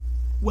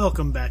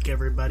Welcome back,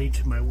 everybody,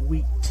 to my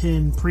Week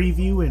 10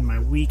 preview and my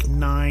Week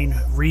 9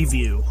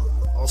 review.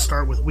 I'll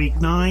start with Week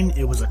 9.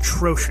 It was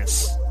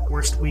atrocious.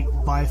 Worst week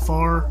by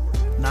far.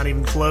 Not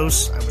even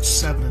close. I was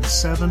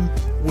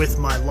 7-7, with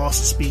my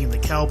losses being the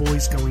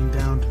Cowboys going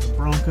down to the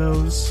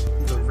Broncos,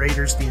 the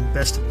Raiders being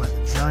bested by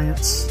the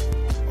Giants.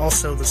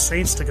 Also, the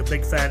Saints took a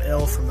big fat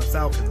L from the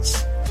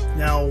Falcons.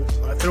 Now,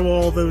 I throw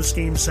all those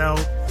games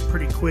out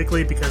pretty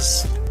quickly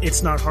because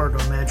it's not hard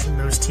to imagine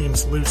those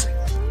teams losing.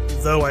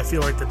 Though I feel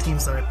like the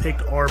teams that I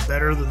picked are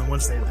better than the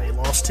ones that they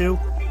lost to.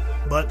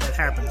 But that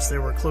happens. They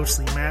were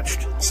closely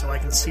matched, so I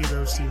can see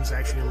those teams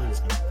actually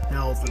losing.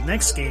 Now, the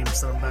next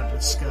games that I'm about to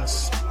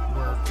discuss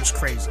were just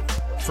crazy.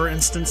 For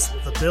instance,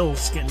 the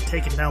Bills getting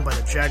taken down by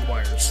the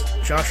Jaguars.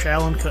 Josh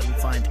Allen couldn't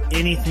find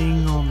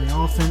anything on the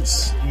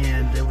offense,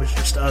 and it was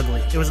just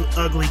ugly. It was an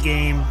ugly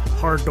game,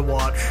 hard to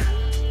watch,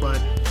 but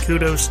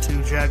kudos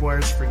to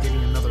Jaguars for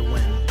getting another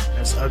win,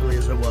 as ugly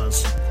as it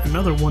was.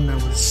 Another one that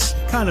was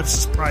kind of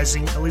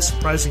surprising, at least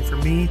surprising for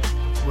me,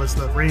 was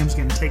the Rams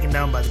getting taken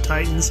down by the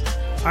Titans.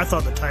 I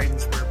thought the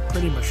Titans were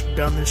pretty much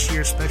done this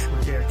year, especially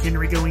with Derrick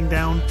Henry going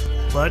down,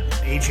 but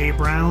A.J.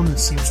 Brown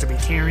seems to be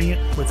carrying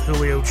it with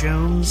Julio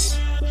Jones.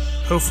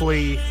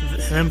 Hopefully,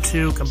 them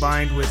two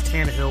combined with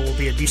Tannehill will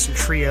be a decent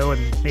trio,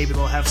 and maybe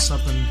they'll have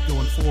something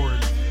going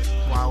forward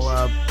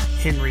while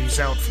Henry's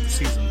out for the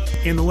season.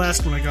 And the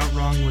last one I got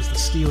wrong was the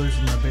Steelers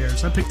and the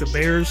Bears. I picked the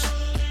Bears.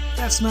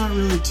 That's not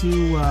really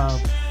too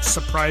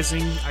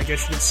surprising, I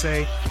guess you could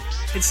say.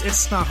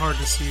 It's not hard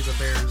to see the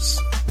Bears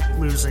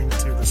losing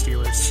to the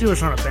Steelers. The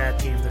Steelers aren't a bad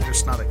team, they're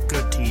just not a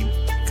good team.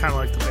 Kind of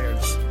like the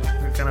Bears.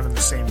 They're kind of in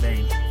the same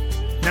vein.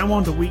 Now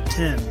on to Week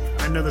 10.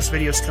 I know this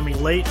video is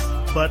coming late,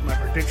 but my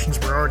predictions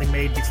were already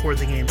made before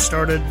the game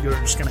started. You're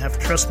just going to have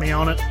to trust me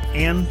on it.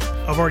 And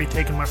I've already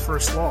taken my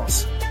first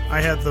loss. I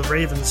had the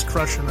Ravens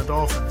crushing the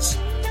Dolphins.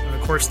 And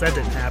of course that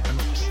didn't happen.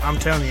 I'm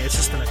telling you, it's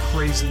just been a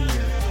crazy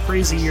year.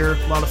 Crazy year,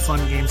 a lot of fun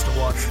games to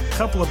watch. A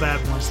couple of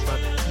bad ones,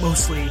 but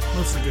mostly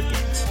good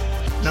games.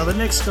 Now the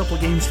next couple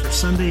games for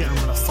Sunday, I'm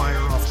going to fire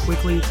off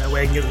quickly. That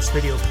way I can get this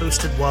video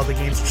posted while the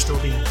games are still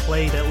being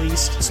played at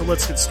least. So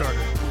let's get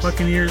started.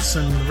 Buccaneers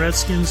and the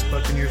Redskins.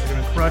 Buccaneers are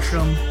going to crush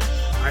them.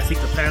 I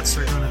think the Pats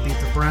are going to beat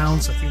the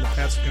Browns. I think the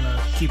Pats are going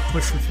to keep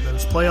pushing for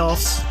those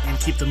playoffs and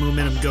keep the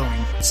momentum going.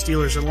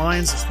 Steelers and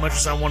Lions, as much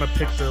as I want to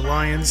pick the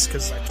Lions,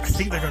 because I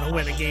think they're going to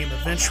win a game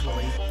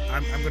eventually,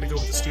 I'm going to go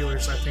with the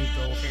Steelers. I think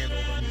they'll handle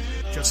them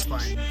just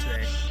fine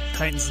today.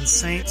 Titans and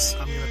Saints,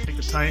 I'm going to pick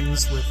the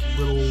Titans with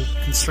little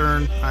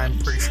concern. I'm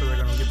pretty sure they're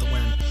going to get the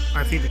win.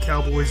 I think the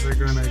Cowboys are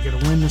going to get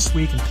a win this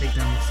week and take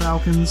down the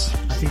Falcons.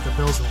 I think the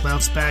Bills will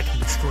bounce back and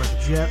destroy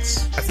the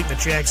Jets. I think the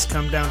Jags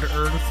come down to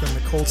earth and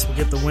the Colts will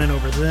get the win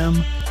over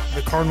them.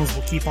 The Cardinals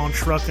will keep on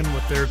trucking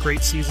with their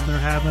great season they're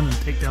having and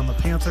take down the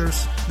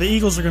Panthers. The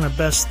Eagles are going to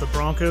best the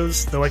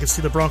Broncos, though I can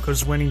see the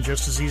Broncos winning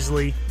just as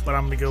easily, but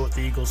I'm going to go with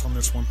the Eagles on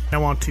this one.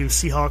 Now on to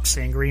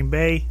Seahawks and Green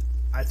Bay.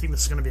 I think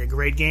this is going to be a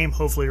great game.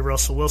 Hopefully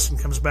Russell Wilson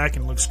comes back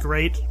and looks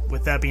great.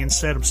 With that being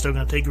said, I'm still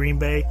going to take Green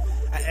Bay.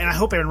 And I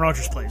hope Aaron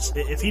Rodgers plays.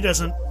 If he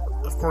doesn't,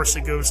 of course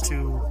it goes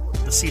to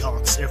the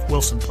Seahawks if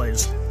Wilson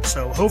plays.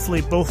 So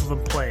hopefully both of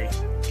them play.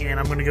 And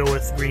I'm going to go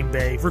with Green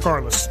Bay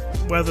regardless.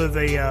 Whether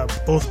they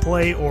both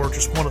play or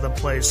just one of them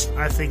plays,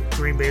 I think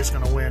Green Bay is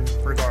going to win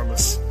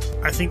regardless.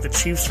 I think the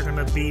Chiefs are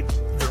going to beat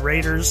the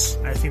Raiders.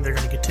 I think they're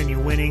going to continue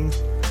winning,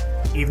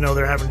 even though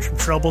they're having some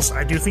troubles.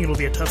 I do think it'll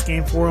be a tough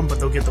game for them, but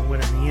they'll get the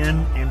win in the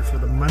end. And for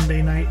the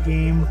Monday night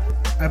game,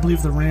 I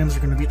believe the Rams are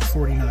going to beat the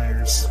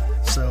 49ers.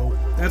 So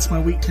that's my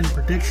Week 10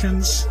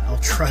 predictions. I'll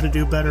try to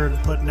do better in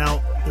putting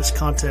out this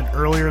content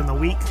earlier in the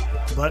week,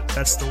 but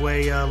that's the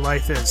way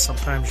life is.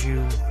 Sometimes you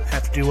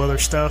have to do other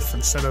stuff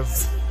instead of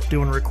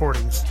doing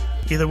recordings.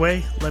 Either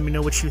way, let me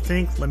know what you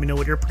think. Let me know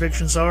what your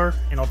predictions are,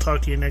 and I'll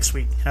talk to you next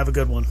week. Have a good one.